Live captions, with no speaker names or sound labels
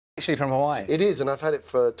Actually from Hawaii. It is, and I've had it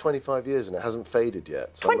for 25 years and it hasn't faded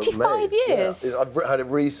yet. So 25 years? Yeah. I've had it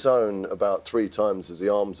re-sewn about 3 times as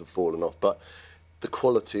the arms have fallen off, but the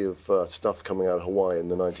quality of stuff coming out of Hawaii in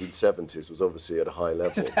the 1970s was obviously at a high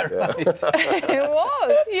level. Is that right? It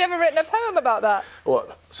was. You ever written a poem about that?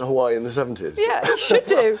 What? So Hawaii in the 70s? Yeah, you should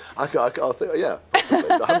do. I'll think, yeah, possibly.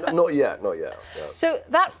 Not yet. Yeah. So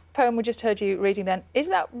that poem we just heard you reading then, is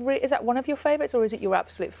that one of your favourites or is it your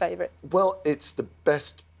absolute favourite? Well, it's the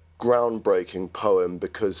best groundbreaking poem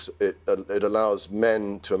because it allows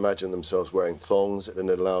men to imagine themselves wearing thongs, and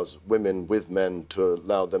it allows women with men to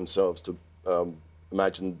allow themselves to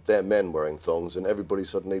imagine their men wearing thongs, and everybody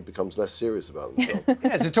suddenly becomes less serious about themselves. Yeah,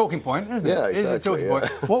 it's a talking point, isn't it? Yeah, exactly. It is a talking point.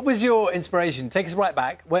 What was your inspiration? Take us right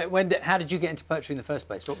back. How did you get into poetry in the first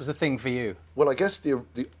place? What was the thing for you? Well, I guess the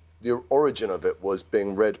origin of it was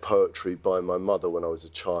being read poetry by my mother when I was a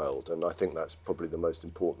child, and I think that's probably the most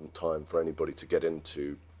important time for anybody to get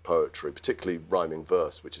into poetry, particularly rhyming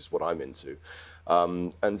verse, which is what I'm into.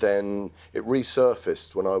 And then it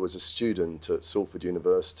resurfaced when I was a student at Salford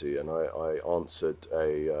University, and I answered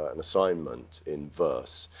an assignment in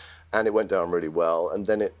verse, and it went down really well, and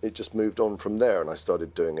then it just moved on from there, and I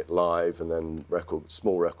started doing it live, and then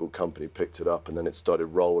small record company picked it up, and then it started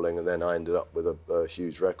rolling, and then I ended up with a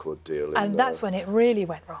huge record deal. And that's when it really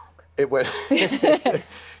went wrong. It went...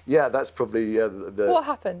 Yeah, that's probably... What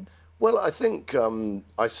happened? Well, I think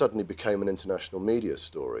I suddenly became an international media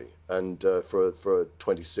story, and for a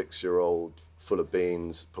 26-year-old full of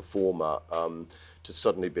beans performer to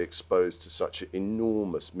suddenly be exposed to such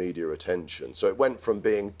enormous media attention. So it went from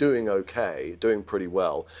doing okay, doing pretty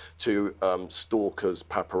well, to stalkers,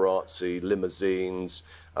 paparazzi, limousines,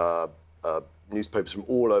 newspapers from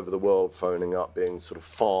all over the world phoning up, being sort of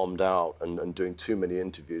farmed out and doing too many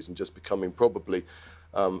interviews and just becoming probably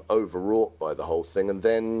overwrought by the whole thing, and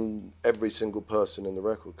then every single person in the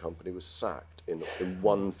record company was sacked in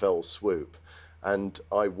one fell swoop, and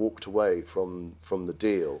I walked away from the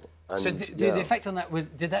deal. And, so the effect on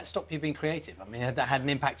that did that stop you being creative? I mean, that had an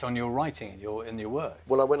impact on your writing and your work?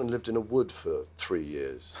 Well, I went and lived in a wood for 3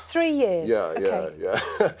 years. 3 years? Yeah, okay.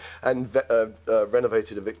 yeah. And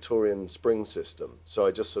renovated a Victorian spring system. So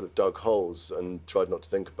I just sort of dug holes and tried not to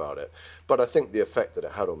think about it. But I think the effect that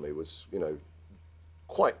it had on me was,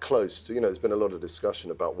 quite close to, there's been a lot of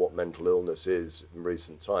discussion about what mental illness is in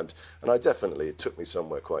recent times, and it took me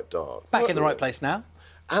somewhere quite dark. Back in the right place now?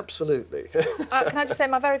 Absolutely. Can I just say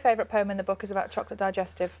my very favourite poem in the book is about chocolate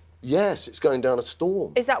digestive? Yes, it's going down a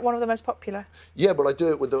storm. Is that one of the most popular? Yeah, but I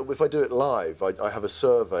do it if I do it live, I have a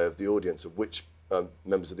survey of the audience of which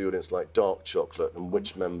members of the audience like dark chocolate and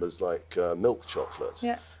which members like milk chocolate.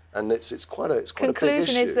 Yeah. And it's quite a big issue.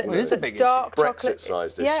 Conclusion is that well, it is a big issue.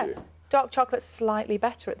 Brexit-sized issue. Dark chocolate's slightly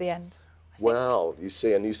better at the end. Well, you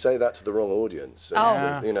see, and you say that to the wrong audience,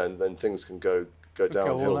 and, and then things can go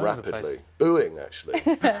downhill rapidly. Booing, actually.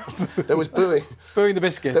 There was booing. Booing the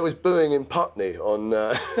biscuit. There was booing in Putney on...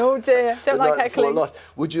 Oh dear, don't like heckling.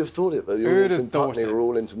 Would you have thought it, that the audience in Putney were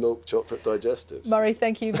all into milk chocolate digestives? Murray,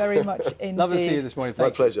 thank you very much indeed. Love to see you this morning. My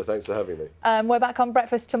pleasure, thanks for having me. We're back on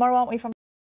Breakfast tomorrow, aren't we, from